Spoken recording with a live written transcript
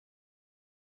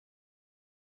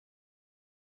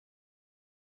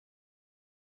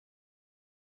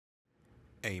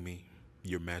Aimee,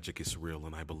 your magic is real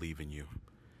and I believe in you.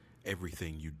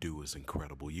 Everything you do is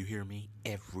incredible. You hear me?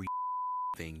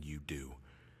 Everything you do.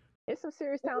 It's some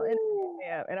serious talent in it,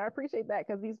 yeah, and I appreciate that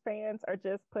because these fans are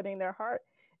just putting their heart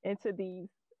into these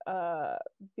uh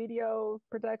videos,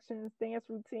 productions, dance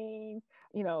routines.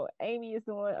 Aimee is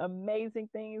doing amazing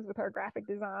things with her graphic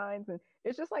designs, and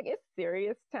it's just like it's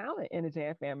serious talent in the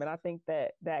Jam fam, and I think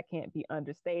that that can't be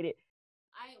understated.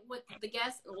 I what the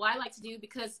guest what I like to do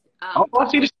because Oh, I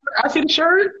see the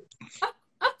shirt.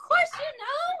 of course I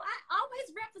always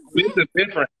This represent is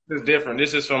different. This is different.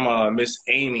 This is from Miss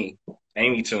Aimee.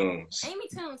 Aimee Tunes. Aimee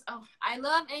Tunes. Oh, I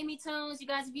love Aimee Tunes. You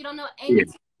guys, if you don't know Yeah. Aimee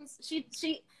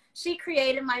Tunes, she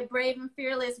created my Brave and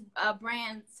Fearless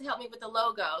brand to help me with the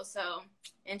logo. So,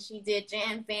 and she did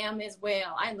Jam Fam as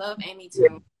well. I love Aimee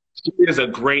Tunes. She is a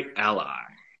great ally.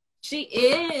 She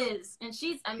is, and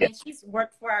I Yeah. mean, she's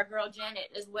worked for our girl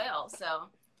Janet as well. So,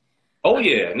 Oh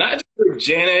yeah, not just with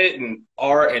Janet and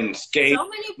art and skate, so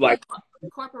many like people,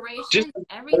 just corporations,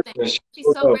 everything. She's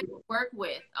so great to work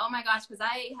with. Oh my gosh, because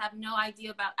I had no idea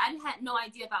about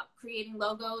creating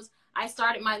logos. I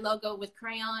started my logo with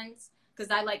crayons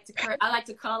because I like to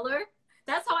color.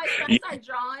 That's how I started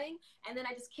drawing, and then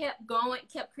I just kept going,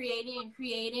 kept creating and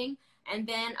creating. And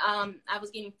then I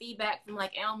was getting feedback from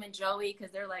like Elm and Joey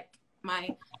because they're like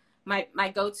my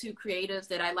go-to creatives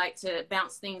that I like to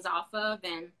bounce things off of,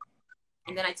 and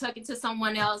then I took it to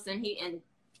someone else, and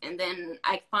then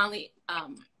I finally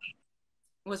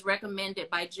was recommended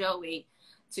by Joey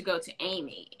to go to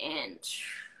Aimee, and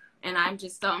I'm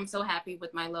so happy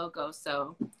with my logo.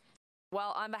 So,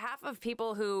 well, on behalf of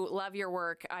people who love your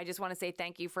work, I just want to say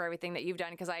thank you for everything that you've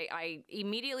done, because I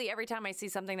immediately, every time I see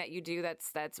something that you do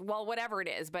that's well, whatever it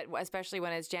is, but especially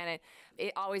when it's Janet,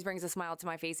 it always brings a smile to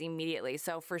my face immediately.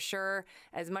 So for sure,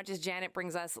 as much as Janet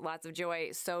brings us lots of joy,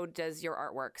 so does your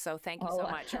artwork. So thank you so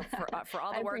much for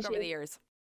all the work over the years.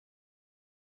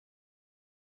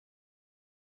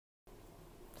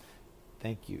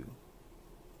 Thank you.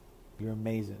 You're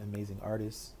amazing, amazing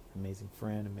artist, amazing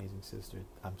friend, amazing sister.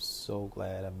 I'm so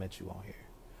glad I met you on here.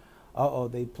 Uh-oh,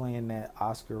 they playing that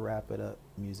Oscar Wrap It Up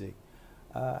music.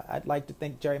 I'd like to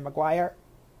thank Jerry Maguire,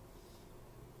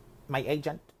 my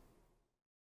agent.